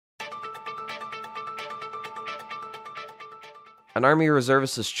An Army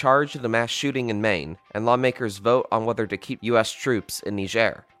reservist is charged in a mass shooting in Maine, and lawmakers vote on whether to keep U.S. troops in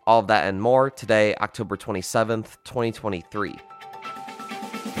Niger. All of that and more today, October 27th, 2023.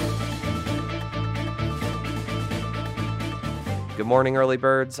 Good morning, early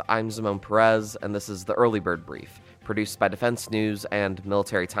birds. I'm Zimone Perez, and this is the Early Bird Brief, produced by Defense News and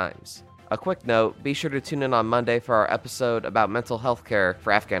Military Times. A quick note, be sure to tune in on Monday for our episode about mental health care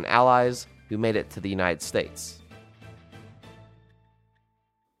for Afghan allies who made it to the United States.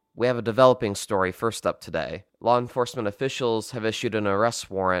 We have a developing story first up today. Law enforcement officials have issued an arrest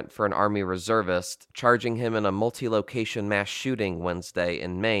warrant for an Army reservist, charging him in a multi-location mass shooting Wednesday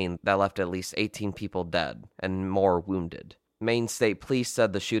in Maine that left at least 18 people dead and more wounded. Maine State Police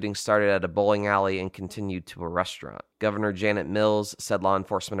said the shooting started at a bowling alley and continued to a restaurant. Governor Janet Mills said law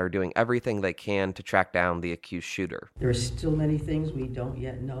enforcement are doing everything they can to track down the accused shooter. There are still many things we don't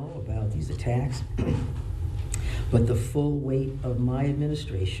yet know about these attacks. But the full weight of my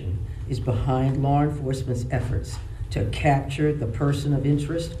administration is behind law enforcement's efforts to capture the person of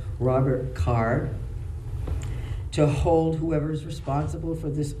interest, Robert Card, to hold whoever is responsible for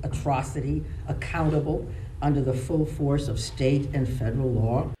this atrocity accountable under the full force of state and federal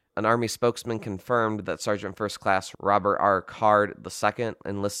law. An Army spokesman confirmed that Sergeant First Class Robert R. Card II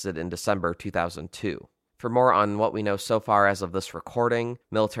enlisted in December 2002. For more on what we know so far as of this recording,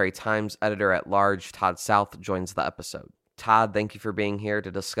 Military Times editor-at-large Todd South joins the episode. Todd, thank you for being here to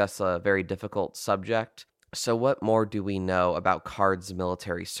discuss a very difficult subject. So what more do we know about Card's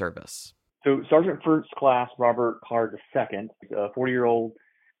military service? So Sergeant First Class Robert Card II, a 40-year-old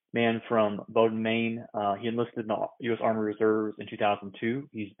man from Bowdoin, Maine. He enlisted in the U.S. Army Reserves in 2002.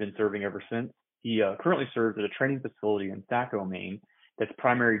 He's been serving ever since. He currently serves at a training facility in Saco, Maine. Its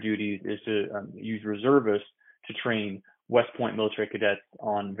primary duties is to use reservists to train West Point military cadets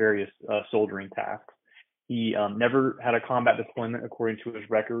on various soldiering tasks. He never had a combat deployment according to his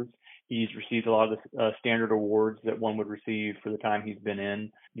records. He's received a lot of the standard awards that one would receive for the time he's been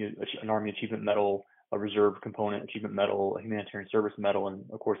in, an Army Achievement Medal, a Reserve Component Achievement Medal, a Humanitarian Service Medal, and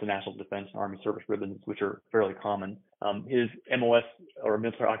of course the National Defense and Army Service Ribbons, which are fairly common. His MOS, or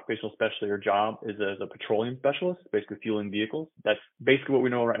Military Occupational Specialty, or job, is as a petroleum specialist, basically fueling vehicles. That's basically what we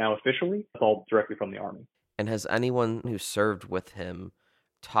know right now officially. It's all directly from the Army. And has anyone who served with him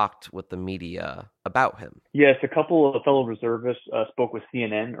talked with the media about him? Yes, a couple of fellow reservists spoke with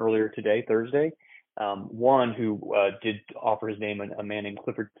CNN earlier today, Thursday. One who did offer his name, a man named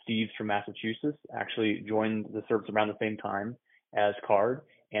Clifford Steves from Massachusetts, actually joined the service around the same time as Card,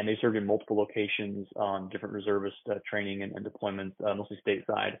 and they served in multiple locations on different reservist training and deployments, mostly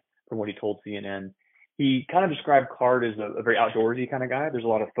stateside, from what he told CNN. He kind of described Card as a very outdoorsy kind of guy. There's a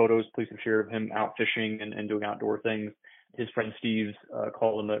lot of photos police have shared of him out fishing and doing outdoor things. His friend Steves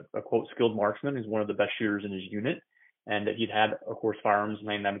called him a quote, skilled marksman. He's one of the best shooters in his unit, and that he'd had, of course, firearms and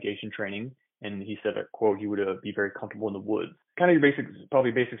land navigation training. And he said that, quote, he would be very comfortable in the woods. Kind of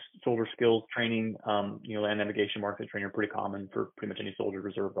your basic soldier skills training, land navigation, marksman training are pretty common for pretty much any soldier,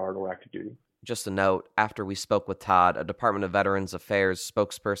 reserve guard, or active duty. Just a note, after we spoke with Todd, a Department of Veterans Affairs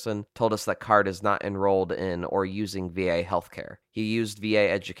spokesperson told us that Card is not enrolled in or using VA healthcare. He used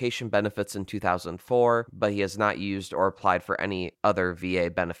VA education benefits in 2004, but he has not used or applied for any other VA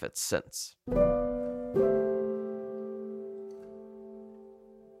benefits since.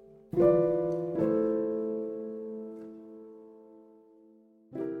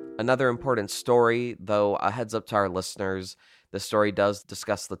 Another important story, though a heads up to our listeners, the story does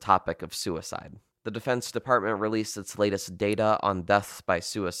discuss the topic of suicide. The Defense Department released its latest data on deaths by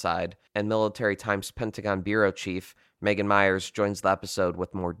suicide, and Military Times Pentagon Bureau Chief Megan Myers joins the episode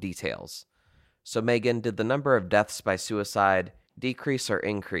with more details. So Megan, did the number of deaths by suicide decrease or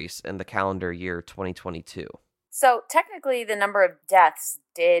increase in the calendar year 2022? So technically the number of deaths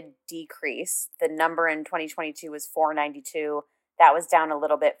did decrease. The number in 2022 was 492. That was down a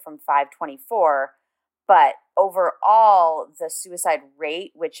little bit from 524, but overall, the suicide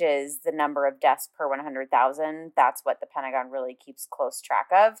rate, which is the number of deaths per 100,000, that's what the Pentagon really keeps close track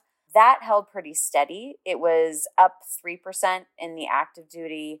of. That held pretty steady. It was up 3% in the active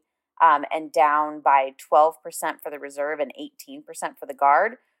duty and down by 12% for the reserve and 18% for the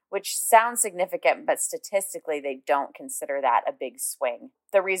guard, which sounds significant, but statistically, they don't consider that a big swing.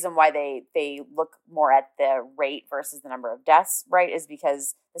 The reason why they look more at the rate versus the number of deaths, right, is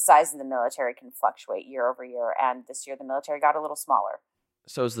because the size of the military can fluctuate year over year, and this year the military got a little smaller.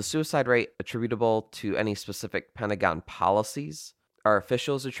 So is the suicide rate attributable to any specific Pentagon policies? Are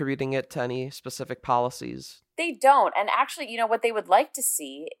officials attributing it to any specific policies? They don't. And actually, what they would like to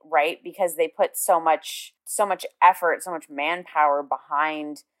see, right, because they put so much effort, so much manpower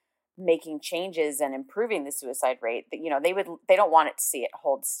behind making changes and improving the suicide rate, that they don't want it to see it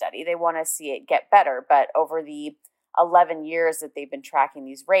hold steady. They want to see it get better. But over the 11 years that they've been tracking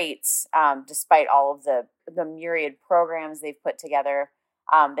these rates, despite all of the myriad programs they've put together,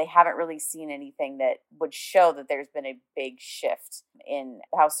 they haven't really seen anything that would show that there's been a big shift in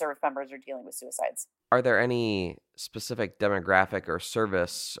how service members are dealing with suicides. Are there any specific demographic or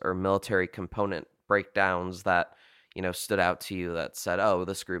service or military component breakdowns that, stood out to you that said, oh,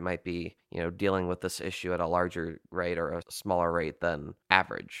 this group might be, dealing with this issue at a larger rate or a smaller rate than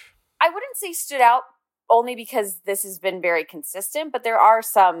average? I wouldn't say stood out only because this has been very consistent, but there are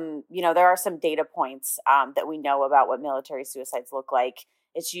some data points that we know about what military suicides look like.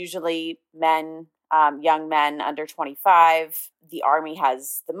 It's usually men, young men under 25. The Army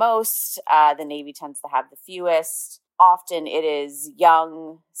has the most. The Navy tends to have the fewest. Often it is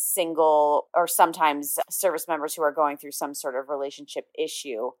young, single, or sometimes service members who are going through some sort of relationship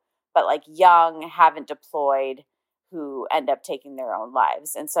issue, but like young, haven't deployed, who end up taking their own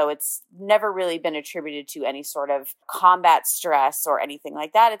lives. And so it's never really been attributed to any sort of combat stress or anything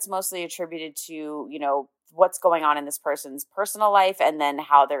like that. It's mostly attributed to, what's going on in this person's personal life and then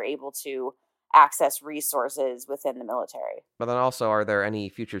how they're able to access resources within the military. But then also, are there any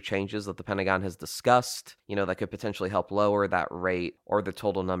future changes that the Pentagon has discussed, that could potentially help lower that rate or the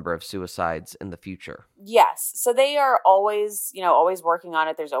total number of suicides in the future? Yes. So they are always working on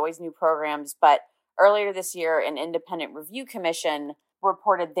it. There's always new programs. But earlier this year, an independent review commission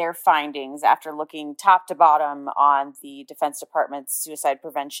reported their findings after looking top to bottom on the Defense Department's suicide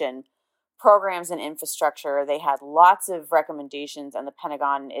prevention programs and infrastructure. They had lots of recommendations, and the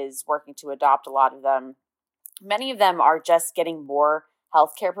Pentagon is working to adopt a lot of them. Many of them are just getting more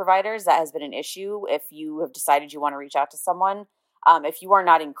healthcare providers. That has been an issue. If you have decided you want to reach out to someone, if you are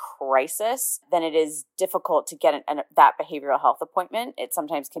not in crisis, then it is difficult to get that behavioral health appointment. It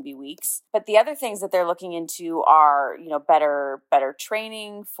sometimes can be weeks. But the other things that they're looking into are, better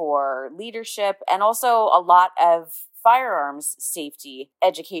training for leadership, and also a lot of firearms safety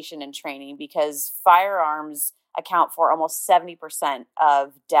education and training, because firearms account for almost 70%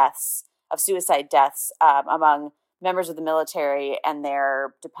 of suicide deaths among members of the military and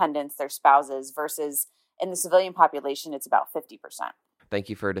their dependents, their spouses, versus in the civilian population, it's about 50%. Thank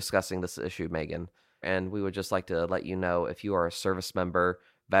you for discussing this issue, Megan. And we would just like to let you know, if you are a service member,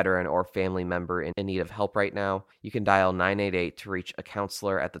 veteran, or family member in need of help right now, you can dial 988 to reach a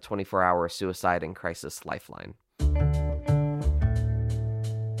counselor at the 24-hour Suicide and Crisis Lifeline.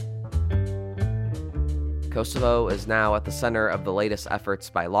 Kosovo is now at the center of the latest efforts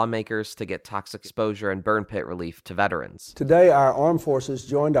by lawmakers to get toxic exposure and burn pit relief to veterans. Today, our armed forces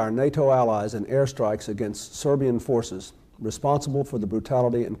joined our NATO allies in airstrikes against Serbian forces responsible for the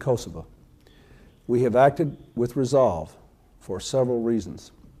brutality in Kosovo. We have acted with resolve for several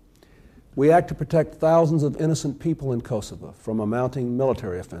reasons. We act to protect thousands of innocent people in Kosovo from a mounting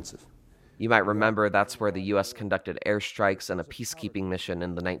military offensive. You might remember that's where the U.S. conducted airstrikes and a peacekeeping mission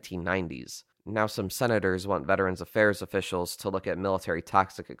in the 1990s. Now some senators want Veterans Affairs officials to look at military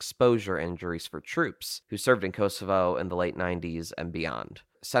toxic exposure injuries for troops who served in Kosovo in the late 90s and beyond.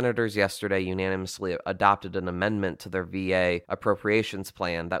 Senators yesterday unanimously adopted an amendment to their VA appropriations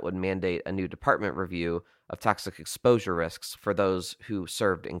plan that would mandate a new department review of toxic exposure risks for those who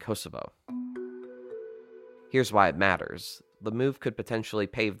served in Kosovo. Here's why it matters. The move could potentially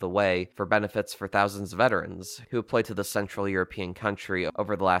pave the way for benefits for thousands of veterans who deployed to the Central European country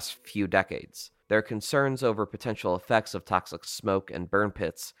over the last few decades. There are concerns over potential effects of toxic smoke and burn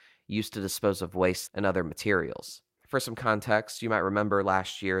pits used to dispose of waste and other materials. For some context, you might remember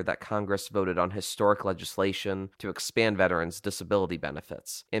last year that Congress voted on historic legislation to expand veterans' disability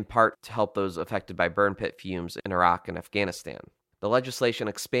benefits, in part to help those affected by burn pit fumes in Iraq and Afghanistan. The legislation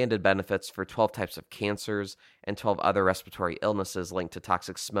expanded benefits for 12 types of cancers and 12 other respiratory illnesses linked to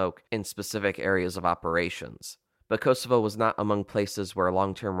toxic smoke in specific areas of operations. But Kosovo was not among places where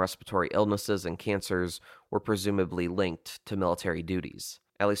long-term respiratory illnesses and cancers were presumably linked to military duties.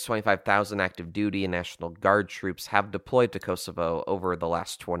 At least 25,000 active duty and National Guard troops have deployed to Kosovo over the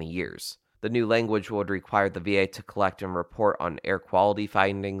last 20 years. The new language would require the VA to collect and report on air quality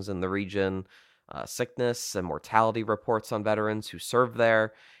findings in the region, sickness and mortality reports on veterans who served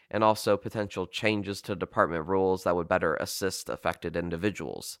there, and also potential changes to department rules that would better assist affected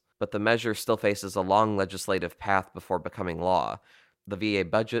individuals. But the measure still faces a long legislative path before becoming law. The VA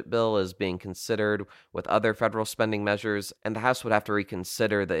budget bill is being considered with other federal spending measures, and the House would have to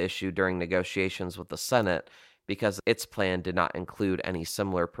reconsider the issue during negotiations with the Senate because its plan did not include any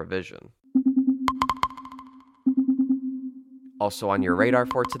similar provision. Also on your radar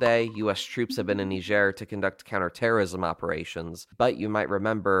for today, U.S. troops have been in Niger to conduct counterterrorism operations, but you might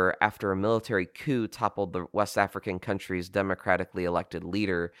remember after a military coup toppled the West African country's democratically elected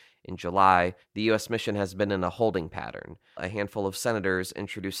leader in July, the U.S. mission has been in a holding pattern. A handful of senators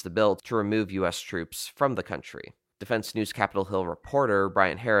introduced the bill to remove U.S. troops from the country. Defense News Capitol Hill reporter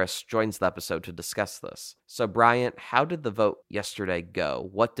Bryant Harris joins the episode to discuss this. So, Bryant, how did the vote yesterday go?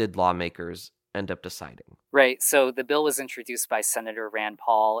 What did lawmakers end up deciding? Right. So the bill was introduced by Senator Rand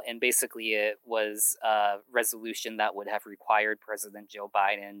Paul, and basically it was a resolution that would have required President Joe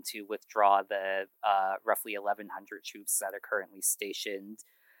Biden to withdraw the roughly 1,100 troops that are currently stationed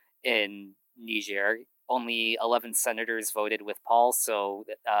in Niger. Only 11 senators voted with Paul, so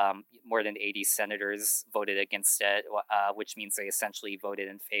more than 80 senators voted against it, which means they essentially voted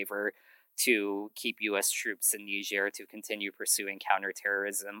in favor to keep U.S. troops in Niger to continue pursuing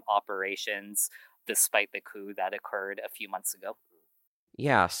counterterrorism operations despite the coup that occurred a few months ago.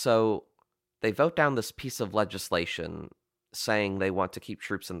 Yeah, so they vote down this piece of legislation saying they want to keep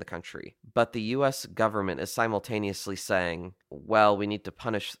troops in the country. But the U.S. government is simultaneously saying, well, we need to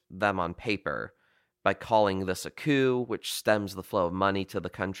punish them on paper by calling this a coup, which stems the flow of money to the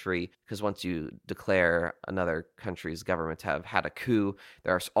country. Because once you declare another country's government to have had a coup,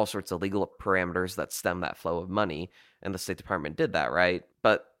 there are all sorts of legal parameters that stem that flow of money. And the State Department did that, right?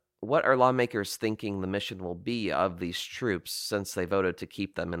 But what are lawmakers thinking the mission will be of these troops since they voted to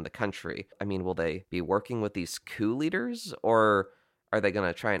keep them in the country? I mean, will they be working with these coup leaders, or are they going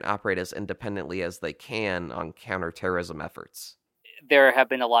to try and operate as independently as they can on counterterrorism efforts? There have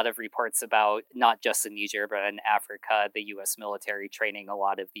been a lot of reports about, not just in Niger, but in Africa, the U.S. military training a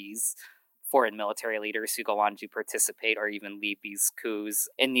lot of these foreign military leaders who go on to participate or even lead these coups.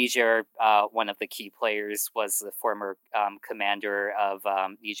 In Niger, one of the key players was the former commander of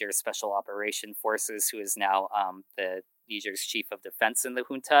Niger's Special Operation Forces, who is now the Niger's chief of defense in the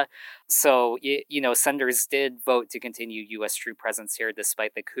junta. So, senators did vote to continue U.S. troop presence here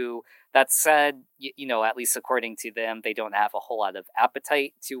despite the coup. That said, at least according to them, they don't have a whole lot of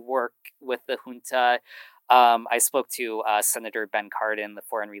appetite to work with the junta. I spoke to Senator Ben Cardin, the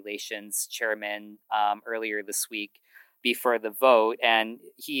Foreign Relations Chairman, earlier this week before the vote, and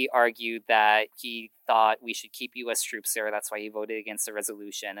he argued that he thought we should keep U.S. troops there. That's why he voted against the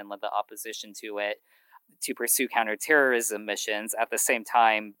resolution and led the opposition to it to pursue counterterrorism missions. At the same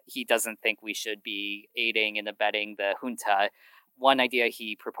time, he doesn't think we should be aiding and abetting the junta. One idea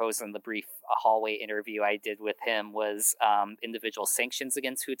he proposed in the brief hallway interview I did with him was individual sanctions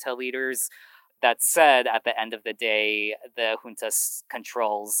against junta leaders. That said, at the end of the day, the junta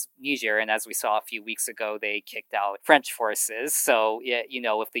controls Niger, and as we saw a few weeks ago, they kicked out French forces. So,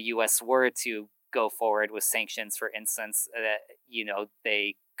 if the U.S. were to go forward with sanctions, for instance,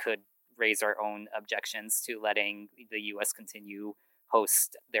 they could raise our own objections to letting the U.S. continue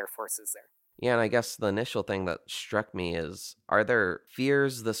host their forces there. Yeah, and I guess the initial thing that struck me is, are there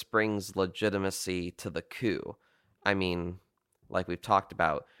fears this brings legitimacy to the coup? I mean, like we've talked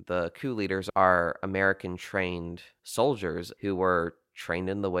about, the coup leaders are American-trained soldiers who were trained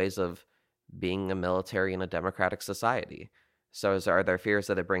in the ways of being a military in a democratic society. So are there fears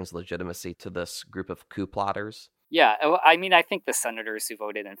that it brings legitimacy to this group of coup plotters? Yeah, I mean, I think the senators who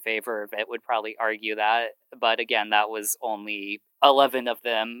voted in favor of it would probably argue that. But again, that was only 11 of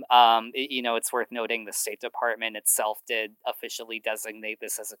them. It's worth noting the State Department itself did officially designate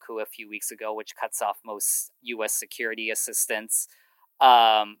this as a coup a few weeks ago, which cuts off most U.S. security assistance.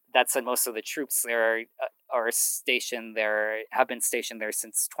 That said, most of the troops there are stationed there, have been stationed there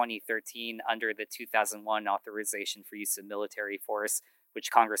since 2013 under the 2001 Authorization for Use of Military Force,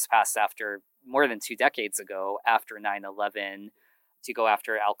 which Congress passed after more than 2 decades ago, after 9/11, to go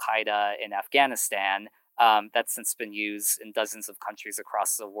after al-Qaeda in Afghanistan. That's since been used in dozens of countries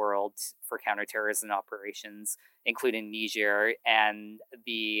across the world for counterterrorism operations, including Niger. And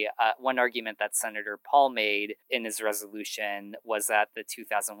the one argument that Senator Paul made in his resolution was that the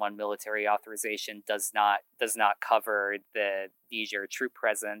 2001 military authorization does not cover the Niger troop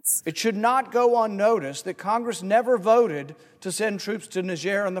presence. It should not go unnoticed that Congress never voted to send troops to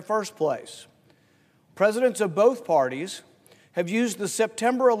Niger in the first place. Presidents of both parties have used the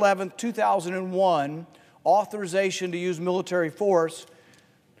September 11, 2001 authorization to use military force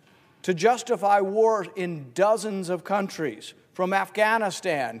to justify war in dozens of countries, from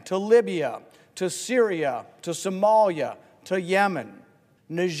Afghanistan to Libya to Syria to Somalia to Yemen.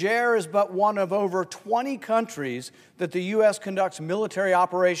 Niger is but one of over 20 countries that the U.S. conducts military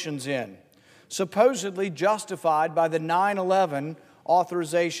operations in, supposedly justified by the 9/11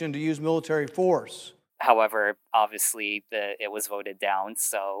 authorization to use military force. However, obviously it was voted down.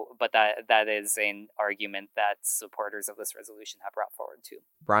 But that is an argument that supporters of this resolution have brought forward too.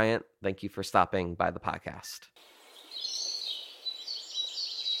 Bryant, thank you for stopping by the podcast.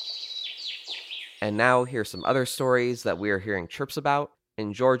 And now here's some other stories that we are hearing chirps about.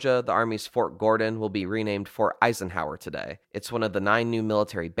 In Georgia, the Army's Fort Gordon will be renamed Fort Eisenhower today. It's one of the 9 new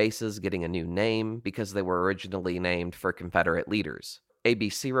military bases getting a new name because they were originally named for Confederate leaders.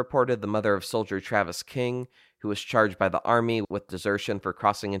 ABC reported the mother of soldier Travis King, who was charged by the Army with desertion for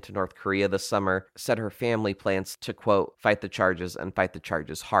crossing into North Korea this summer, said her family plans to, quote, fight the charges and fight the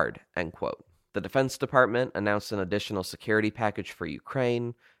charges hard, end quote. The Defense Department announced an additional security package for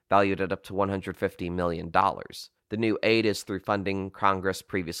Ukraine, valued at up to $150 million. The new aid is through funding Congress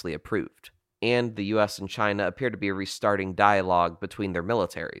previously approved. And the U.S. and China appear to be restarting dialogue between their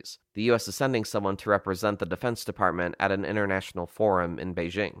militaries. The U.S. is sending someone to represent the Defense Department at an international forum in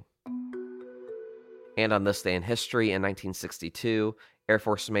Beijing. And on this day in history, in 1962, Air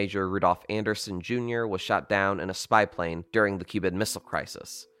Force Major Rudolph Anderson Jr. was shot down in a spy plane during the Cuban Missile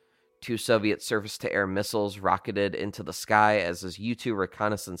Crisis. 2 Soviet surface-to-air missiles rocketed into the sky as his U-2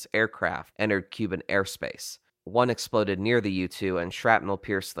 reconnaissance aircraft entered Cuban airspace. One exploded near the U-2 and shrapnel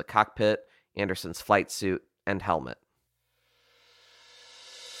pierced the cockpit, Anderson's flight suit, and helmet.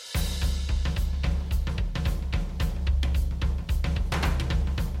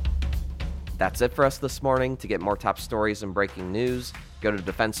 That's it for us this morning. To get more top stories and breaking news, go to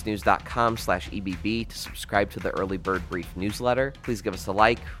defensenews.com/EBB to subscribe to the Early Bird Brief newsletter. Please give us a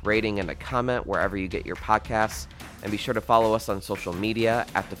like, rating, and a comment wherever you get your podcasts. And be sure to follow us on social media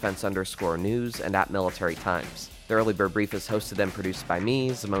at @defense_news and at Military Times. The Early Bird Brief is hosted and produced by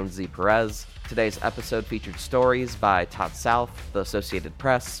me, Zimone Z. Perez. Today's episode featured stories by Todd South, The Associated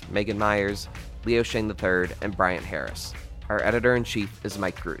Press, Megan Myers, Leo Shane III, and Bryant Harris. Our editor-in-chief is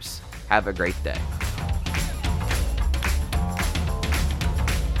Mike Bruce. Have a great day.